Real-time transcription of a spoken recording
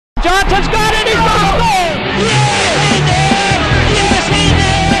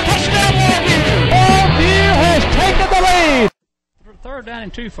down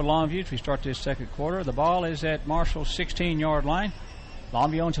and 2 for Longview as we start this second quarter. The ball is at Marshall's 16-yard line.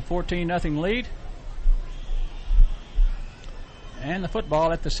 Longview owns a 14-0 lead. And the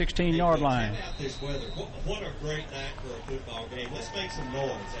football at the 16-yard line. What a great night for a football game. Let's make some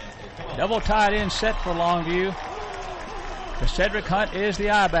noise out there. Come on. Double tight end set for Longview. The Cedric Hunt is the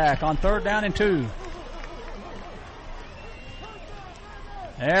I-back on 3rd down and 2.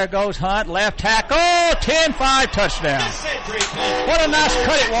 There goes Hunt, left tackle, 10-5 touchdown. What a nice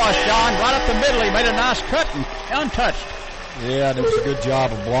cut it was, John. Right up the middle, he made a nice cut and untouched. Yeah, and it was a good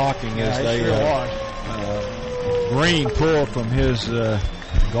job of blocking as Green pulled from his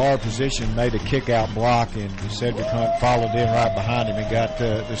guard position, made a kick-out block, and Cedric Hunt followed in right behind him and got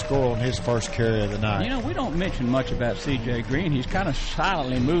the score on his first carry of the night. You know, we don't mention much about C.J. Green. He's kind of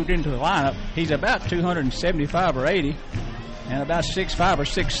silently moved into the lineup. He's about 275 or 80 and about 6'5 or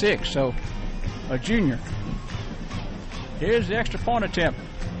 6'6, so a junior. Here's the extra point attempt.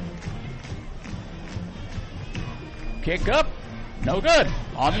 Kick up. No good.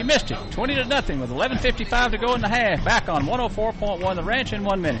 Longview missed it. 20-0 with 11:55 to go in the half. Back on 104.1 The Ranch in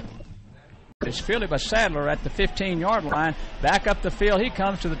 1 minute. It's fielded by Sadler at the 15-yard line. Back up the field. He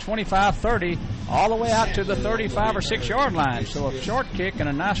comes to the 25-30, all the way out to the 35 or 6-yard line. So a short kick and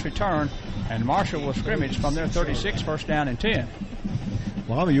a nice return, and Marshall will scrimmage from their 36, 1st down and 10.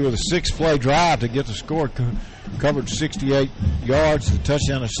 Longview with a 6-play drive to get the score, covered 68 yards. The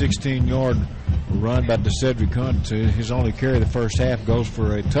touchdown, a 16-yard run by Cedric Hunt. His only carry of the first half goes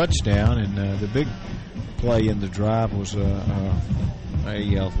for a touchdown, and the big play in the drive was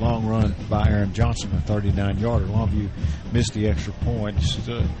a long run by Aaron Johnson, a 39-yarder. Longview missed the extra point. It's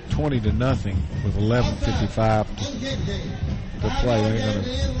 20-0 with 11:55 to play.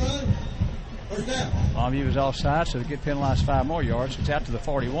 Longview is offside, so they get penalized 5 more yards. It's out to the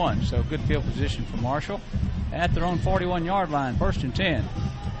 41, so good field position for Marshall at their own 41-yard line, 1st and 10.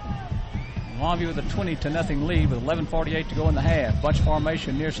 Longview with a 20-0 lead with 11:48 to go in the half. Bunch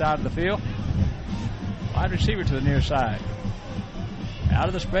formation near side of the field. Wide receiver to the near side. Out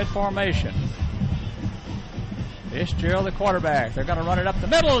of the spread formation. Fitzgerald, the quarterback. They're going to run it up the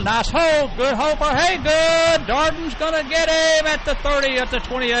middle. Nice hold. Good hold for Haygood. Darden's going to get him at the 30, at the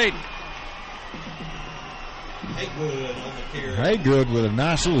 28. Haygood with a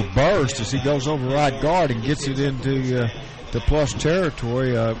nice little burst as he goes over right guard and gets it into the plus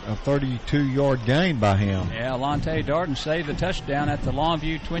territory, a 32-yard gain by him. Yeah, Alante Darden saved the touchdown at the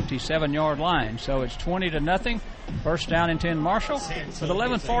Longview 27-yard line. So it's 20-0. 1st down and 10 Marshall with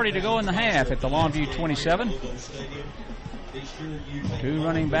 11:40 to go in the half at the Longview 27. 2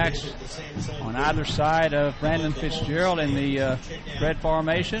 running backs on either side of Brandon Fitzgerald in the spread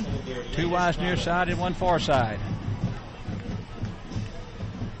formation. 2 wides near side and 1 far side.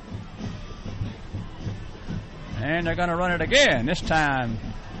 And they're going to run it again. This time,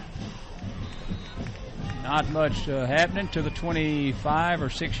 not much happening to the 25 or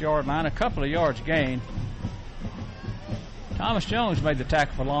 6-yard line. A couple of yards gain. Thomas Jones made the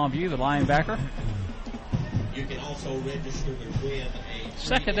tackle for Longview, the linebacker. You can also register to win a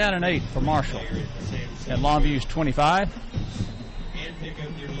 2nd down and 8 for Marshall at Longview's 25. And pick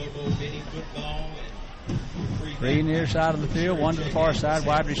up your Lobo mini football. 3 near side of the field, 1 to the far side.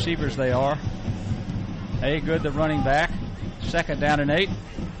 Wide receivers they are. Haygood, the running back. 2nd down and 8.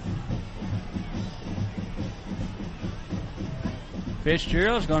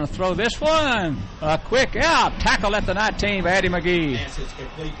 Fitzgerald's going to throw this one. A quick out. Tackle at the 19 by Eddie McGee.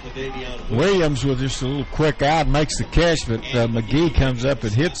 Williams with just a little quick out makes the catch, but McGee comes up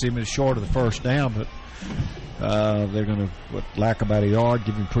and hits him. It's short of the 1st down, but they're going to, lack about a yard,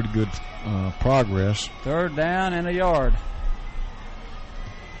 give him pretty good progress. 3rd down and a yard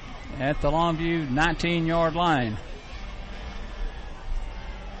at the Longview 19-yard line.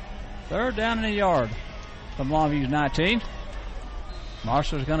 3rd down and a yard from Longview's 19.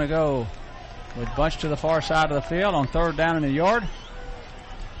 Marshall's going to go with bunch to the far side of the field on 3rd down and a yard.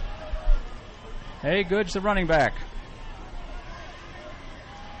 Haygood's the running back.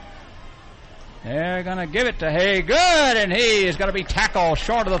 They're going to give it to Haygood, and he is going to be tackled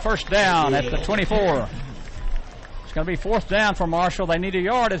short of the 1st down at the 24. It's going to be 4th down for Marshall. They need a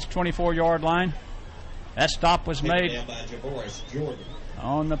yard at the 24-yard line. That stop was made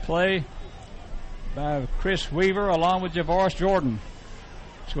on the play by Chris Weaver along with Javaris Jordan.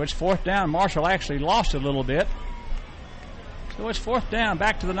 So it's 4th down. Marshall actually lost a little bit. So it's 4th down,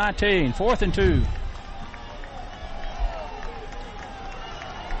 back to the 19. 4th and 2.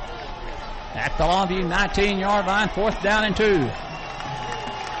 At the Longview 19-yard line, 4th down and 2.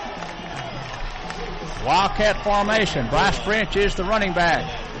 Wildcat formation. Bryce French is the running back.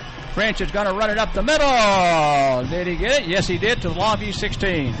 French is going to run it up the middle. Did he get it? Yes, he did, to the Longview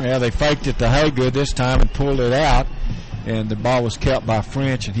 16. Yeah, they faked it to Haygood this time and pulled it out, and the ball was kept by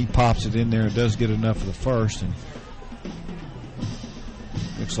French, and he pops it in there and does get enough for the first. And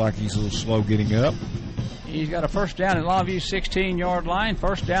looks like he's a little slow getting up. He's got a first down at Longview 16-yard line.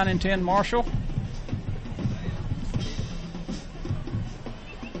 First down and 10, Marshall.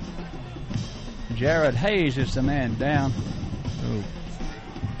 Jared Hayes is the man down. Oh.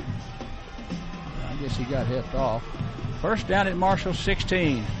 I guess he got hipped off. First down at Marshall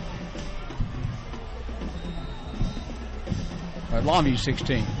 16. Or Longview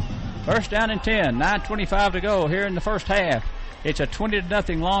 16. First down and 10. 9:25 to go here in the first half. It's a 20-0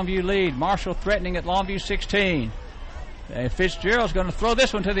 Longview lead. Marshall threatening at Longview 16. And Fitzgerald's going to throw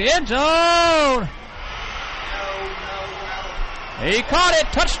this one to the end zone. He caught it.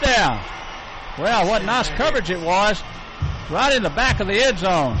 Touchdown. Well, what nice coverage it was. Right in the back of the end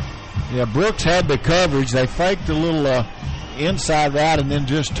zone. Yeah, Brooks had the coverage. They faked a little inside route and then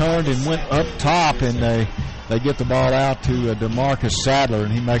just turned and went up top, and they get the ball out to DeMarcus Sadler,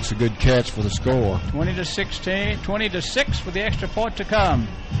 and he makes a good catch for the score. 20-6 with the extra point to come.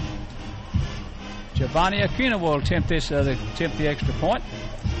 Giovanni Aquino will attempt the extra point.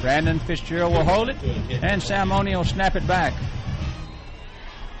 Brandon Fitzgerald will hold it, and Salmoni will snap it back.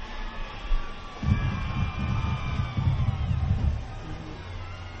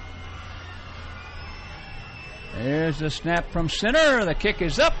 There's the snap from center. The kick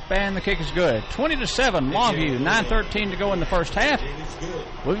is up, and the kick is good. 20-7, Longview. 9:13 to go in the first half.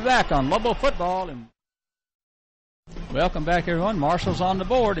 We'll be back on Lobo Football. And welcome back, everyone. Marshall's on the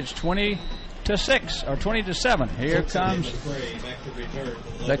board. It's 20-6 or 20-7. Here comes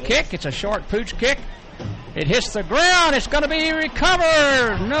the kick. It's a short pooch kick. It hits the ground. It's going to be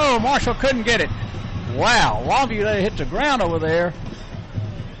recovered. No, Marshall couldn't get it. Wow, Longview let it hit the ground over there.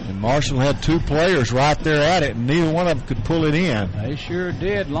 And Marshall had two players right there at it, and neither one of them could pull it in. They sure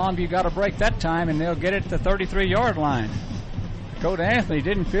did. Longview got a break that time, and they'll get it to the 33-yard line. Dakota Anthony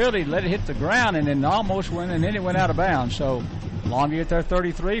didn't field it. He let it hit the ground, and then almost went, and then it went out of bounds. So Longview at their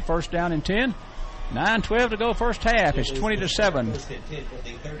 33, first down and 10. 9:12 to go first half. It's 20-7.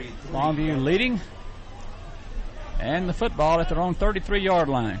 Longview leading, and the football at their own 33-yard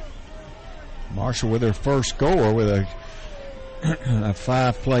line. Marshall with their first score with a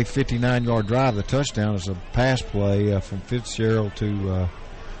 5-play, 59-yard drive. The touchdown is a pass play from Fitzgerald to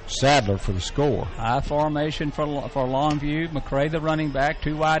Sadler for the score. High formation for Longview. McCray, the running back.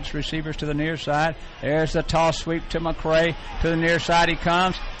 Two wide receivers to the near side. There's the toss sweep to McCray. To the near side he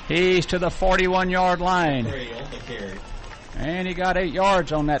comes. He's to the 41-yard line. And he got 8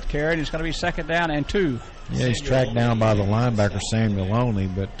 yards on that carry. It's going to be second down and 2. Yeah, he's tracked down by the linebacker, Samuel Loney,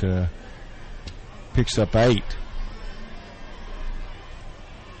 but picks up 8.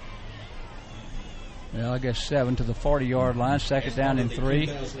 Well, I guess 7 to the 40-yard line. Second down and 3.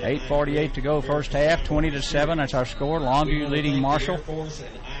 8:48 to go first half. 20-7. That's our score. Longview leading Marshall.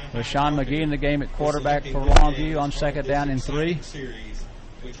 With Sean McGee in the game at quarterback for Longview on second down and 3.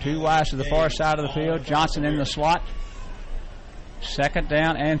 Two wides to the far side of the field. Johnson in the slot. Second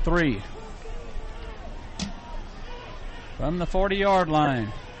down and 3. From the 40-yard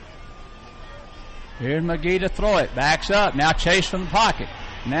line. Here's McGee to throw it. Backs up. Now Chase from the pocket.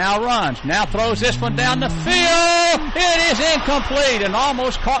 Now runs. Now throws this one down the field. It is incomplete and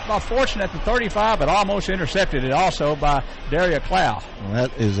almost caught by Fortune at the 35, but almost intercepted it also by Daria Clow. Well,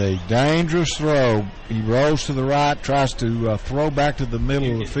 that is a dangerous throw. He rolls to the right, tries to throw back to the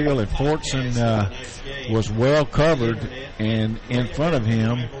middle of the field, and Fortune was well covered, and in front of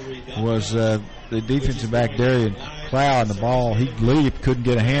him was the defensive back Daria Clow, and the ball, he leaped, couldn't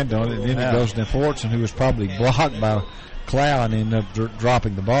get a hand on it, and then it goes to Fortune, who was probably blocked by Clow and ended up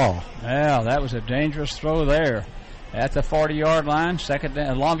dropping the ball. Yeah, that was a dangerous throw there. At the 40-yard line, second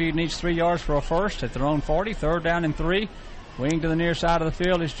down. Longview needs 3 yards for a first at their own 40. Third down and 3. Wing to the near side of the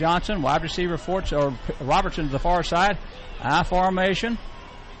field is Johnson. Wide receiver Robertson to the far side. I formation.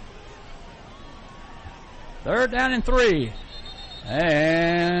 Third down and 3.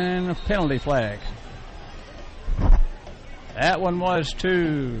 And a penalty flag. That one was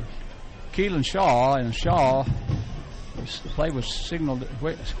to Keelan Shaw, and Shaw, the play was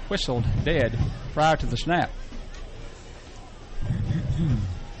whistled dead prior to the snap.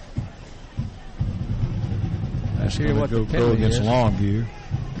 Let's hear what the penalty against is. Longview.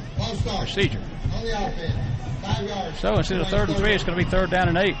 Procedure. So instead of 3rd and 3, it's going to be 3rd down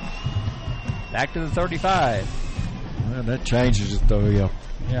and 8. Back to the 35. Well, that changes it, though.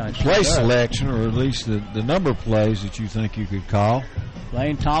 Play selection, or at least the number of plays that you think you could call.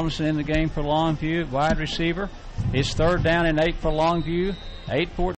 Lane Tomlinson in the game for Longview, wide receiver. It's 3rd down and 8 for Longview 8-14.